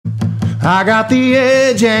I got the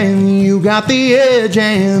edge and you got the edge,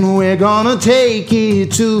 and we're gonna take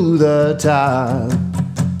it to the top.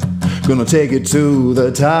 Gonna take it to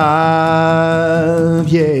the top,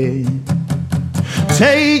 yeah.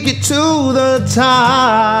 Take it to the top.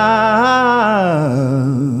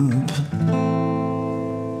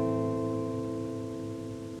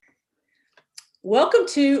 Welcome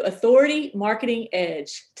to Authority Marketing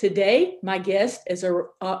Edge. Today, my guest is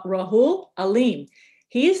Rahul Aleem.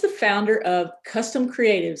 He is the founder of Custom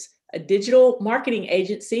Creatives, a digital marketing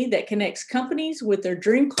agency that connects companies with their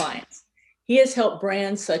dream clients. He has helped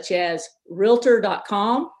brands such as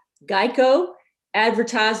Realtor.com, Geico,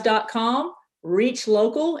 Advertise.com, Reach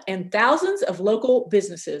Local, and thousands of local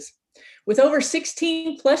businesses. With over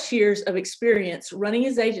 16 plus years of experience running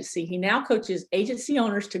his agency, he now coaches agency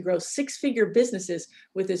owners to grow six-figure businesses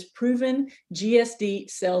with his proven GSD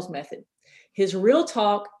sales method. His real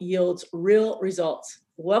talk yields real results.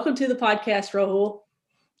 Welcome to the podcast, Rahul.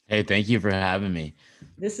 Hey, thank you for having me.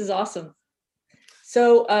 This is awesome.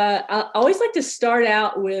 So I always like to start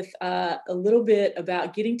out with a little bit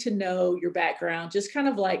about getting to know your background, just kind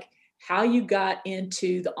of like how you got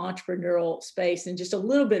into the entrepreneurial space and just a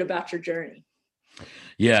little bit about your journey.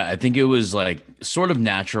 Yeah, I think it was like sort of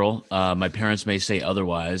natural. My parents may say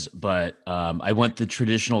otherwise, but I went the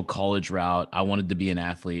traditional college route. I wanted to be an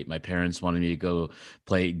athlete. My parents wanted me to go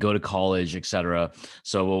to college, etc.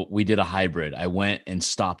 So we did a hybrid. I went and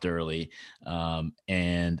stopped early,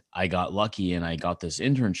 and I got lucky and I got this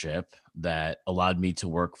internship that allowed me to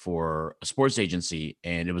work for a sports agency.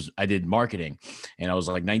 And I did marketing, and I was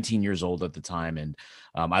like 19 years old at the time. And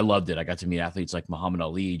I loved it. I got to meet athletes like Muhammad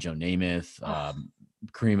Ali, Joe Namath,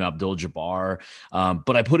 Kareem Abdul-Jabbar.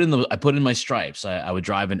 But I put in my stripes. I would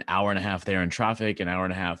drive an hour and a half there in traffic, an hour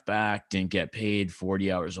and a half back, didn't get paid,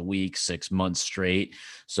 40 hours a week, 6 months straight.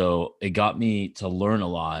 So it got me to learn a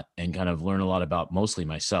lot and kind of learn a lot about mostly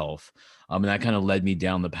myself. And that kind of led me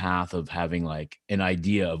down the path of having like an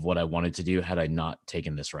idea of what I wanted to do had I not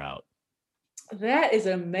taken this route. That is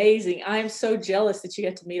amazing. I'm so jealous that you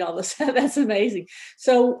get to meet all this. That's amazing.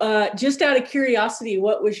 So just out of curiosity,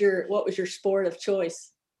 what was your sport of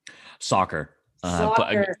choice? Soccer.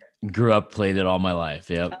 Soccer. I grew up, played it all my life.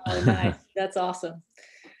 Yep. Oh, nice. That's awesome.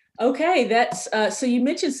 Okay. That's so you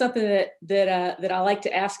mentioned something that I like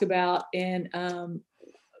to ask about, and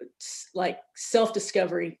like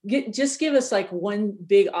self-discovery. Just give us like one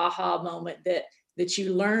big aha moment that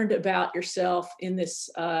you learned about yourself in this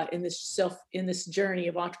journey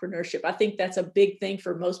of entrepreneurship. I think that's a big thing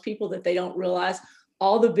for most people, that they don't realize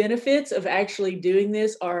all the benefits of actually doing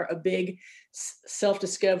this are a big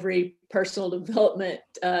self-discovery, personal development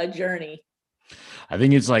journey. I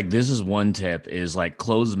think it's like, this is one tip, is like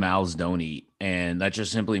closed mouths don't eat. And that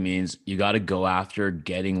just simply means you got to go after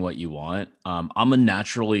getting what you want. I'm a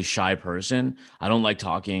naturally shy person. I don't like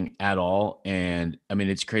talking at all. And I mean,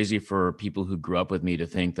 it's crazy for people who grew up with me to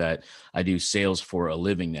think that I do sales for a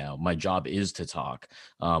living now. My job is to talk,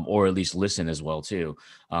 or at least listen as well too.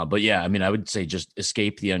 But yeah, I mean, I would say just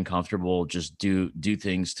escape the uncomfortable, just do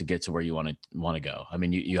things to get to where you want to go. I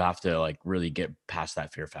mean, you have to like really get past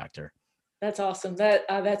that fear factor. That's awesome.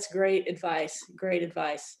 That's great advice. Great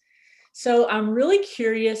advice. So I'm really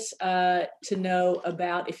curious to know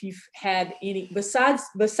about if you've had any, besides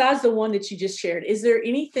the one that you just shared, is there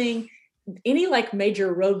any like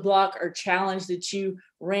major roadblock or challenge that you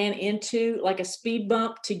ran into, like a speed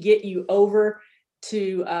bump to get you over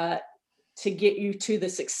to get you to the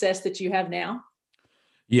success that you have now?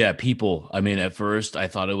 Yeah, people. I mean, at first I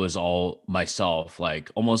thought it was all myself, like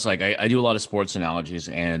almost like I do a lot of sports analogies,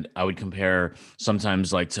 and I would compare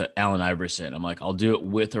sometimes like to Allen Iverson. I'm like, I'll do it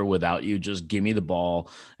with or without you. Just give me the ball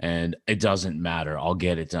and it doesn't matter. I'll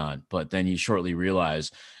get it done. But then you shortly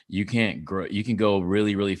realize you can't grow. You can go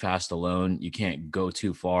really, really fast alone. You can't go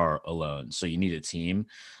too far alone. So you need a team.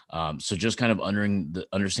 So just kind of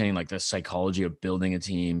understanding like the psychology of building a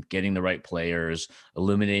team, getting the right players,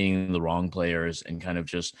 eliminating the wrong players, and kind of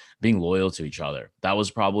just being loyal to each other. That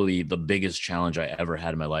was probably the biggest challenge I ever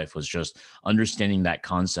had in my life, was just understanding that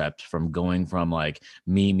concept, from going from like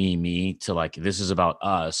me to like, this is about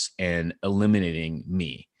us, and eliminating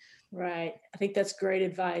me. Right. I think that's great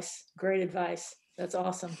advice. Great advice. That's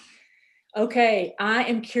awesome. Okay. I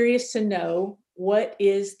am curious to know, what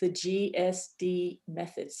is the GSD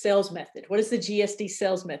method, sales method? What is the GSD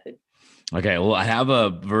sales method? Okay, well, I have a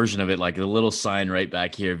version of it, like a little sign right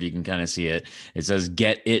back here, if you can kind of see it. It says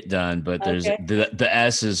 "Get it done," but there's Okay. the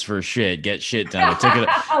S is for shit. Get shit done. I took it.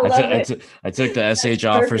 I love it. I took the That's SH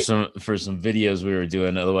off perfect. for some videos we were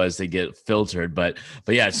doing. Otherwise, they get filtered. But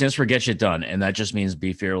yeah, it stands for "Get shit done," and that just means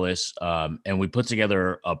be fearless. And we put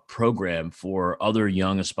together a program for other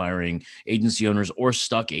young aspiring agency owners or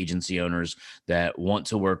stuck agency owners that want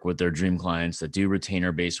to work with their dream clients that do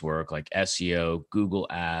retainer based work like SEO, Google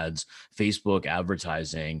Ads, Facebook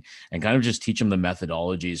advertising, and kind of just teach them the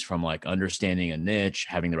methodologies from like understanding a niche,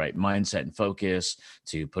 having the right mindset and focus,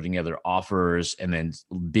 to putting together offers, and then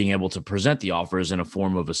being able to present the offers in a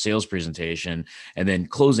form of a sales presentation, and then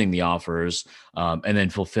closing the offers, and then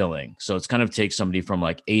fulfilling. So it's kind of takes somebody from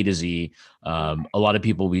like A to Z. A lot of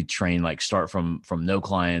people we train like start from no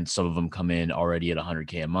clients. Some of them come in already at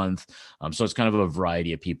 100K a month. So it's kind of a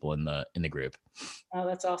variety of people in the group. Oh,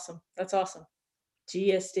 that's awesome. That's awesome.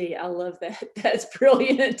 GSD. I love that. That's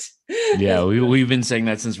brilliant. Yeah, That's we've been saying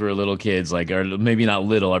that since we were little kids, like, or maybe not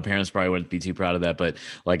little. Our parents probably wouldn't be too proud of that, but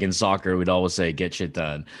like in soccer, we'd always say, "Get shit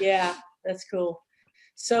done." yeah, that's cool.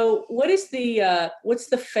 So what is the what's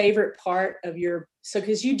the favorite part of your, so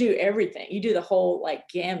because you do everything, you do the whole like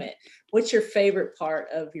gamut. What's your favorite part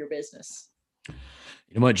of your business? You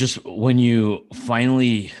know what? Just when you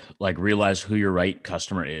finally like realize who your right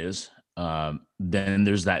customer is, then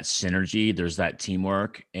there's that synergy, there's that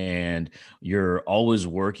teamwork, and you're always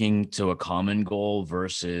working to a common goal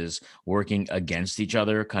versus working against each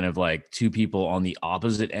other, kind of like two people on the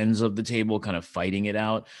opposite ends of the table, kind of fighting it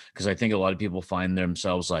out. Because I think a lot of people find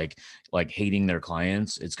themselves like hating their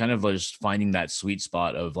clients. It's kind of just finding that sweet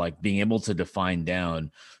spot of like being able to define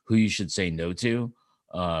down who you should say no to,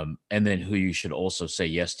 and then who you should also say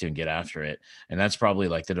yes to and get after it. And that's probably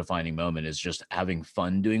like the defining moment, is just having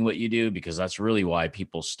fun doing what you do, because that's really why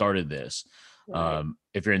people started this. Right.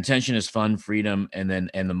 If your intention is fun, freedom, and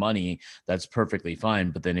the money, that's perfectly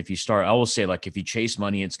fine. But then if you start, I will say, like, if you chase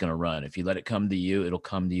money, it's going to run. If you let it come to you, it'll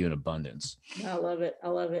come to you in abundance. I love it. I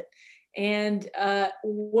love it. And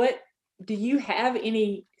what do you have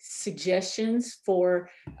any suggestions for?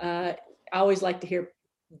 I always like to hear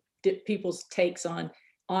people's takes on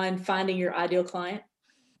finding your ideal client.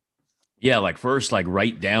 Yeah, like first, like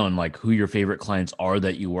write down like who your favorite clients are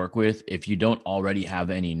that you work with. If you don't already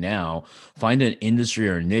have any now, find an industry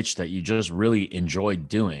or niche that you just really enjoy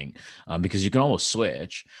doing, because you can always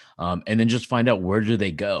switch. And then just find out, where do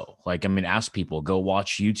they go? Like, I mean, ask people, go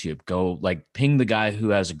watch YouTube, go like ping the guy who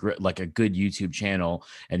has like a good YouTube channel,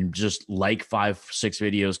 and just like 5, 6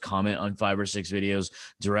 videos, comment on 5 or 6 videos,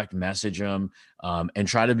 direct message them, and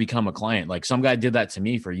try to become a client. Like some guy did that to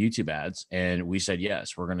me for YouTube ads, and we said,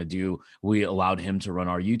 yes, we allowed him to run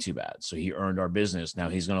our YouTube ads. So he earned our business. Now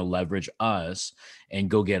he's going to leverage us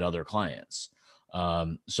and go get other clients.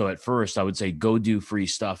 So at first I would say, go do free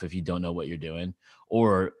stuff if you don't know what you're doing,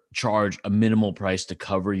 or charge a minimal price to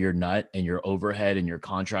cover your nut and your overhead and your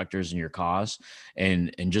contractors and your costs,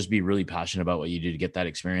 and just be really passionate about what you do to get that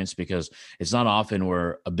experience. Because it's not often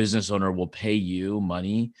where a business owner will pay you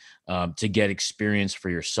money, to get experience for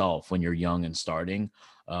yourself when you're young and starting.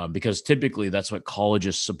 Because typically that's what college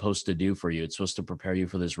is supposed to do for you. It's supposed to prepare you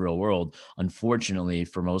for this real world. Unfortunately,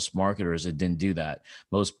 for most marketers, it didn't do that.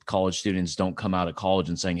 Most college students don't come out of college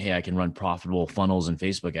and saying, hey, I can run profitable funnels and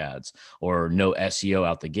Facebook ads, or no SEO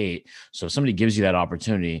out the gate. So if somebody gives you that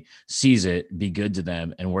opportunity, seize it, be good to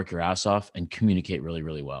them, and work your ass off and communicate really,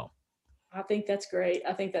 really well. I think that's great.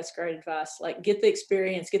 I think that's great advice. Like, get the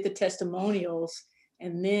experience, get the testimonials,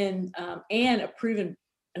 and then and a proven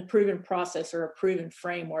process or a proven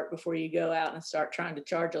framework before you go out and start trying to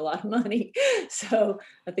charge a lot of money. So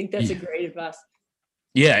I think that's a great advice.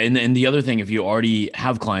 Yeah, and the other thing, if you already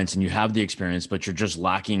have clients and you have the experience, but you're just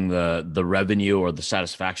lacking the revenue or the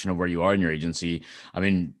satisfaction of where you are in your agency, I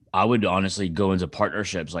mean, I would honestly go into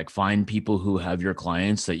partnerships, like find people who have your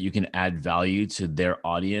clients that you can add value to their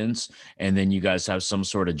audience, and then you guys have some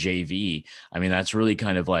sort of JV. I mean, that's really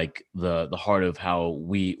kind of like the heart of how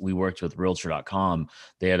we worked with Realtor.com.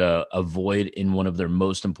 They had a void in one of their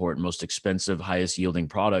most important, most expensive, highest yielding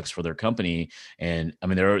products for their company. And I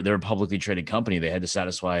mean, they're a publicly traded company. They had to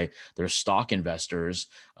satisfy their stock investors,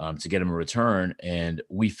 to get them a return, and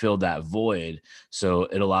we filled that void. So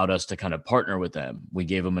it allowed us to kind of partner with them. We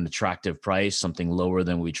gave them an attractive price, something lower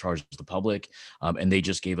than we charged the public, and they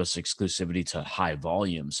just gave us exclusivity to high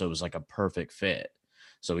volume. So it was like a perfect fit.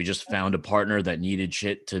 So we just found a partner that needed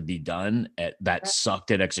shit to be done that sucked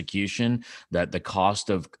at execution, that the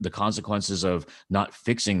consequences of not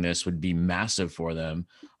fixing this would be massive for them.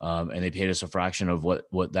 And they paid us a fraction of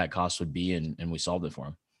what that cost would be. And we solved it for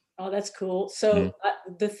them. Oh, that's cool. So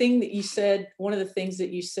the thing that you said, one of the things that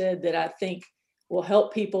you said that I think will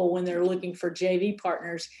help people when they're looking for JV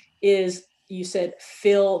partners is you said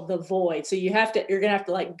fill the void. So you're gonna have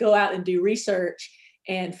to like go out and do research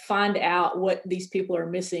and find out what these people are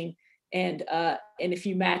missing, and if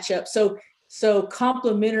you match up. So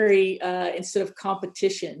complementary instead of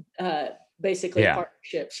competition, basically Yeah.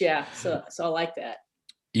 partnerships. Yeah. So I like that.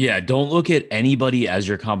 Yeah, don't look at anybody as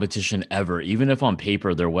your competition ever. Even if on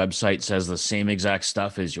paper their website says the same exact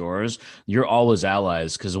stuff as yours, you're always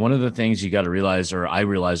allies. Because one of the things you got to realize, or I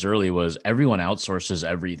realized early, was everyone outsources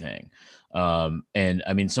everything. And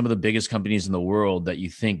I mean, some of the biggest companies in the world that you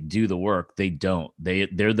think do the work, they don't.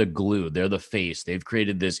 They're the glue, they're the face. They've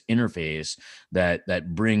created this interface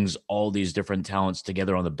that brings all these different talents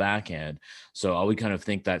together on the back end. So I would kind of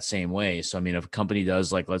think that same way. So I mean, if a company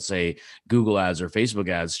does, like, let's say Google ads or Facebook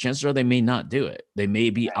ads, chances are they may not do it. They may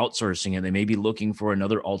be outsourcing it. They may be looking for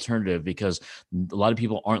another alternative, because a lot of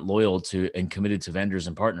people aren't loyal to and committed to vendors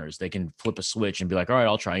and partners. They can flip a switch and be like, all right,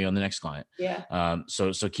 I'll try you on the next client. Yeah.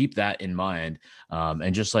 So keep that in mind.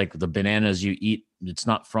 And just like the bananas you eat, it's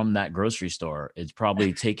not from that grocery store. It's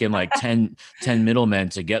probably taken like 10 middlemen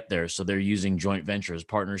to get there. So they're using joint ventures,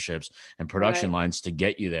 partnerships, and production lines to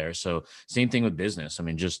get you there. So same thing with business. I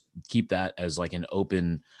mean, just keep that as like an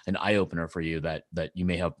eye opener for you, that you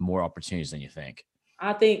may have more opportunities than you think.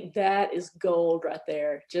 I think that is gold right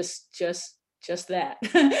there. Just that.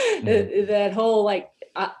 Mhm. That whole like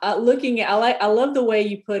I love the way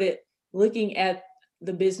you put it, looking at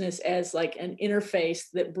the business as like an interface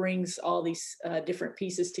that brings all these different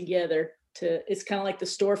pieces together. It's kind of like the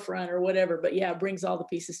storefront or whatever, but yeah, it brings all the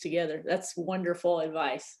pieces together. That's wonderful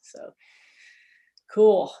advice. So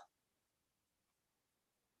cool.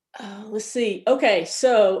 Let's see. Okay,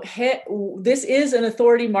 so this is an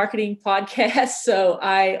authority marketing podcast. So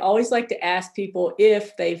I always like to ask people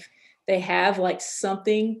if they have like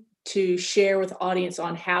something to share with the audience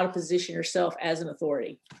on how to position yourself as an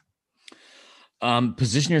authority.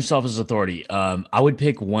 Position yourself as authority. I would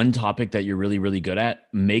pick one topic that you're really, really good at,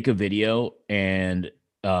 make a video and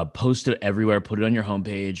post it everywhere, put it on your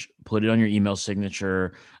homepage, put it on your email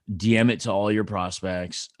signature, DM it to all your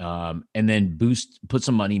prospects, and then put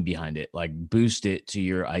some money behind it, like boost it to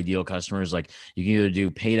your ideal customers. Like you can either do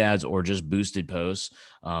paid ads or just boosted posts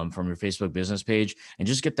from your Facebook business page, and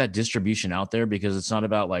just get that distribution out there, because it's not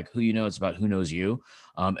about like who you know, it's about who knows you.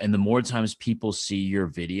 And the more times people see your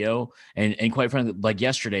video, and quite frankly, like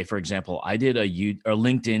yesterday, for example, I did a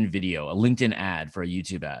LinkedIn video, a LinkedIn ad for a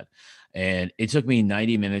YouTube ad. And it took me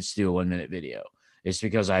 90 minutes to do a 1-minute video. It's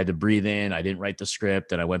because I had to breathe in. I didn't write the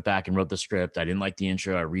script, and I went back and wrote the script. I didn't like the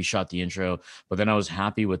intro. I reshot the intro, but then I was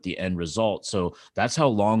happy with the end result. So that's how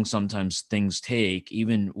long sometimes things take,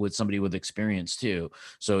 even with somebody with experience too.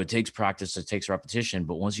 So it takes practice, it takes repetition.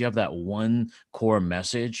 But once you have that one core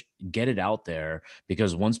message, get it out there,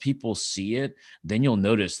 because once people see it, then you'll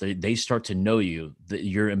notice that they start to know you, that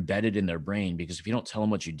you're embedded in their brain. Because if you don't tell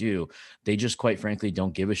them what you do, they just quite frankly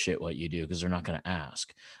don't give a shit what you do, because they're not going to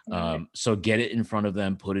ask. So get it in front of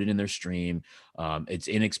them, put it in their stream. It's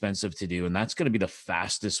inexpensive to do, and that's going to be the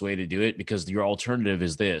fastest way to do it, because your alternative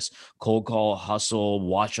is this: cold call, hustle,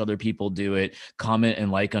 watch other people do it, comment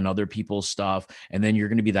and like on other people's stuff, and then you're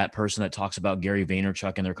going to be that person that talks about Gary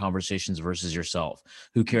Vaynerchuk in their conversations versus yourself.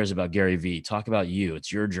 Who cares about Gary V? Talk about you.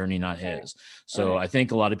 It's your journey, not his. So I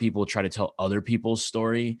think a lot of people try to tell other people's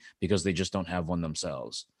story because they just don't have one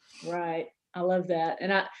themselves. Right. I love that.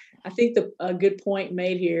 And I think a good point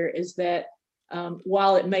made here is that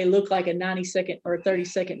while it may look like a 90-second or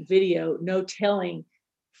 30-second video, no telling,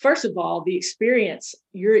 first of all, the experience,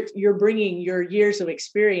 you're bringing your years of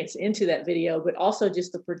experience into that video, but also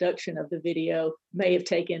just the production of the video may have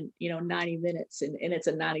taken, 90 minutes and it's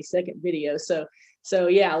a 90-second video. So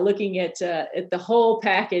yeah, looking at the whole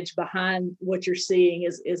package behind what you're seeing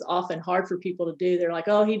is often hard for people to do. They're like,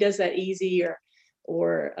 oh, he does that easy,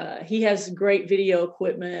 or he has great video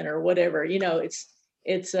equipment or whatever.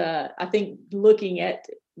 It's I think looking at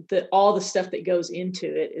all the stuff that goes into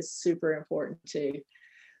it is super important too.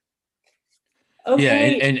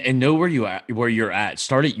 Okay. Yeah, and know where you're at.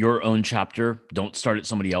 Start at your own chapter. Don't start at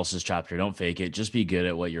somebody else's chapter. Don't fake it. Just be good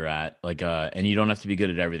at what you're at. Like and you don't have to be good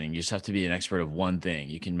at everything. You just have to be an expert of one thing.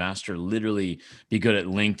 You can be good at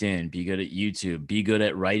LinkedIn, be good at YouTube, be good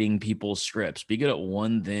at writing people's scripts, be good at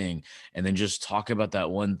one thing, and then just talk about that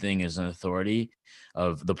one thing as an authority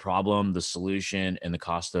of the problem, the solution, and the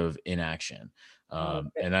cost of inaction.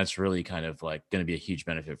 And that's really kind of like going to be a huge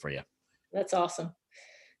benefit for you. That's awesome.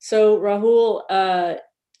 So Rahul, a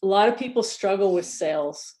lot of people struggle with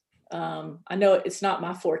sales. I know it's not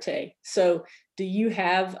my forte. So do you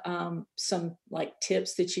have some like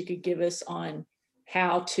tips that you could give us on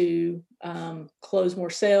how to close more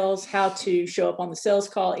sales, how to show up on the sales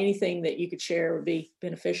call, anything that you could share would be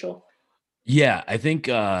beneficial. Yeah, I think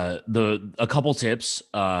a couple tips.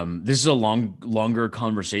 This is a longer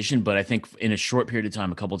conversation, but I think in a short period of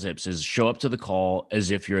time, a couple tips is show up to the call as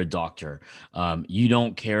if you're a doctor. You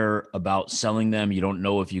don't care about selling them. You don't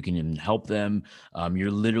know if you can even help them. You're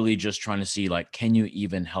literally just trying to see like, can you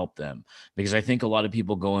even help them? Because I think a lot of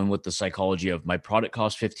people go in with the psychology of my product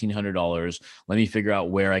costs $1,500. Let me figure out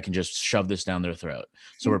where I can just shove this down their throat.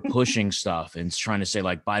 So we're pushing stuff and trying to say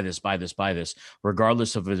like, buy this, buy this, buy this,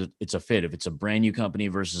 regardless of if it's a fit. If it's a brand new company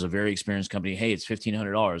versus a very experienced company, hey, it's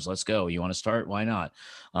 $1,500. Let's go. You want to start? Why not?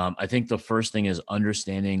 I think the first thing is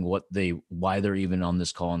understanding why they're even on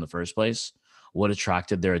this call in the first place, what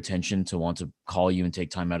attracted their attention to want to call you and take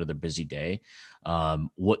time out of their busy day,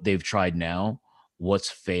 what they've tried now, what's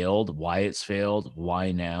failed, why it's failed,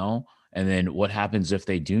 why now, and then what happens if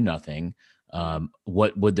they do nothing.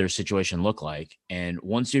 What would their situation look like? And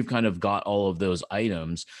once you've kind of got all of those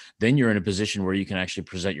items, then you're in a position where you can actually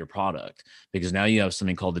present your product, because now you have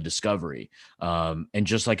something called the discovery. And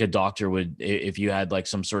just like a doctor would, if you had like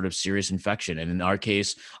some sort of serious infection, and in our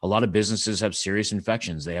case, a lot of businesses have serious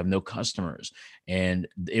infections, they have no customers. And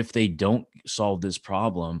if they don't solve this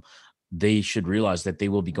problem, they should realize that they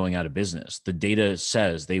will be going out of business. The data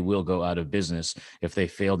says they will go out of business if they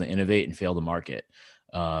fail to innovate and fail to market.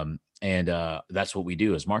 And that's what we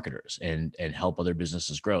do as marketers, and help other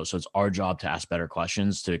businesses grow. So it's our job to ask better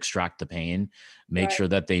questions, to extract the pain, make sure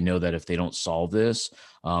that they know that if they don't solve this,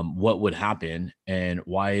 what would happen, and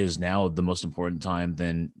why is now the most important time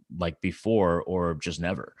than like before or just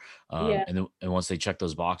never. And once they check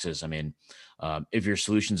those boxes, I mean, if your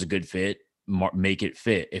solution's a good fit, make it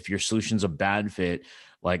fit. If your solution's a bad fit,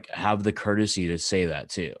 like have the courtesy to say that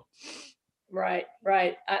too. Right.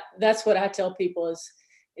 That's what I tell people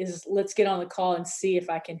is let's get on the call and see if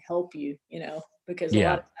I can help you, because a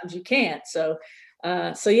lot of times you can't. So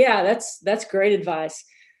yeah, that's great advice.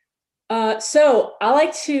 So I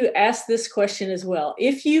like to ask this question as well.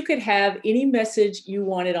 If you could have any message you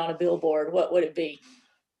wanted on a billboard, what would it be?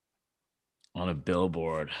 On a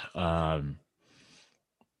billboard, I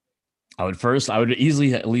would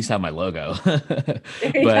easily at least have my logo,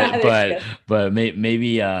 but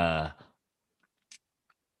maybe I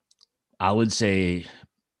would say,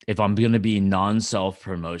 if I'm going to be non-self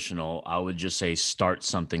promotional, I would just say start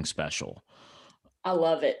something special. I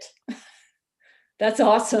love it. That's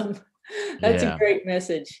awesome. That's a great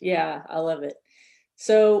message. Yeah, I love it.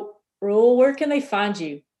 So, Rahul, where can they find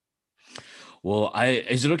you? Well,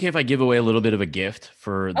 is it okay if I give away a little bit of a gift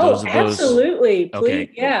for those of those? Absolutely. Please. Okay.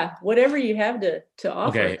 Yeah. Whatever you have to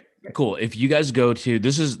offer. Okay. Cool. If you guys go to,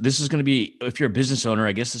 this is going to be, if you're a business owner,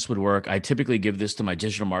 I guess this would work. I typically give this to my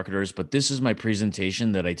digital marketers, but this is my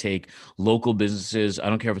presentation that I take local businesses. I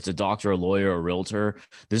don't care if it's a doctor, a lawyer, a realtor.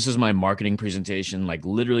 This is my marketing presentation, like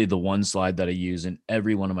literally the one slide that I use in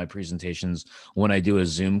every one of my presentations when I do a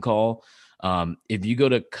Zoom call. If you go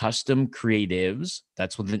to Custom Creatives,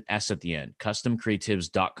 that's with an S at the end,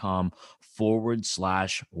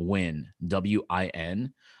 customcreatives.com/win,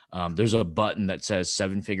 WIN. There's a button that says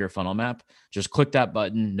 7-figure funnel map. Just click that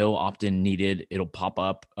button. No opt-in needed. It'll pop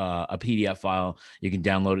up a PDF file. You can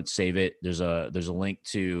download it, save it. There's a link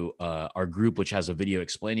to our group, which has a video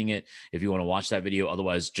explaining it, if you want to watch that video.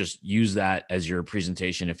 Otherwise, just use that as your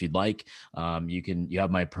presentation if you'd like. You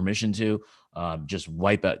have my permission to just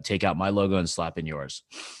take out my logo and slap in yours.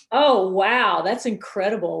 Oh, wow. That's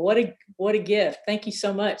incredible. What a gift. Thank you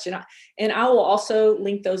so much. And I will also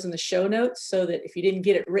link those in the show notes, so that if you didn't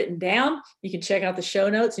get it written down, you can check out the show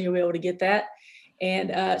notes and you'll be able to get that.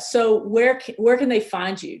 And so where can they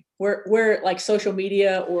find you? Where like social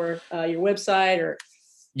media or your website or?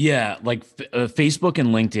 Yeah, like Facebook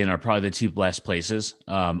and LinkedIn are probably the two best places.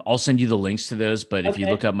 I'll send you the links to those, but if you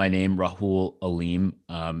look up my name, Rahul Aleem,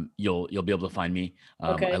 you'll be able to find me.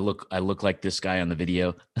 I look like this guy on the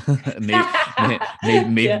video,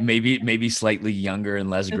 maybe slightly younger and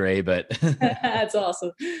less gray, but that's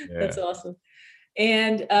awesome. Yeah. That's awesome.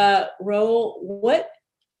 And Rahul,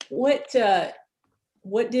 what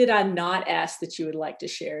did I not ask that you would like to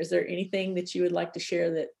share? Is there anything that you would like to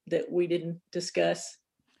share that we didn't discuss?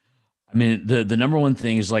 I mean, the number one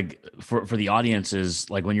thing is, like, for the audience is,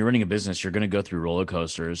 like, when you're running a business, you're going to go through roller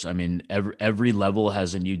coasters. I mean, every level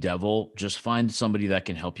has a new devil. Just find somebody that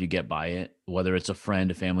can help you get by it, whether it's a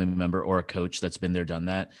friend, a family member, or a coach that's been there, done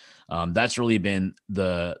that. That's really been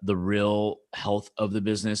the real health of the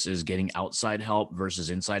business, is getting outside help versus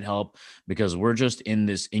inside help, because we're just in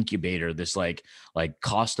this incubator, this like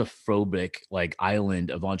claustrophobic like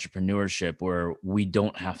island of entrepreneurship where we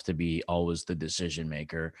don't have to be always the decision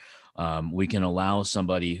maker. We can allow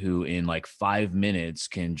somebody who in like 5 minutes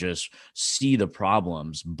can just see the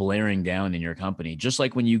problems blaring down in your company. Just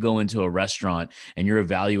like when you go into a restaurant and you're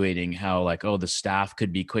evaluating how like, oh, the staff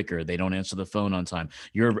could be quicker. They don't answer the phone on time.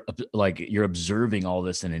 You're observing all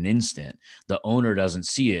this in an instant. The owner doesn't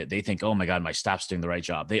see it. They think, oh my God, my staff's doing the right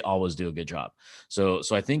job. They always do a good job. So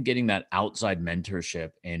I think getting that outside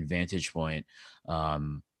mentorship and vantage point,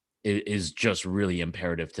 is just really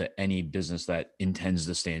imperative to any business that intends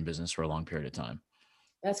to stay in business for a long period of time.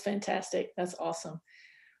 That's fantastic. That's awesome.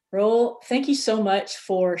 Raul, thank you so much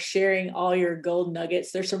for sharing all your gold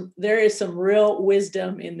nuggets. There is some real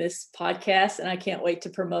wisdom in this podcast, and I can't wait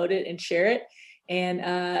to promote it and share it.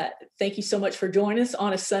 And thank you so much for joining us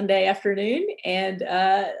on a Sunday afternoon. And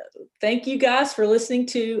thank you guys for listening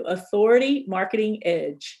to Authority Marketing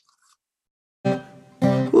Edge.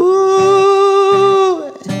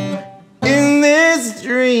 Ooh, in this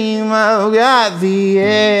dream I've got the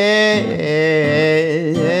edge.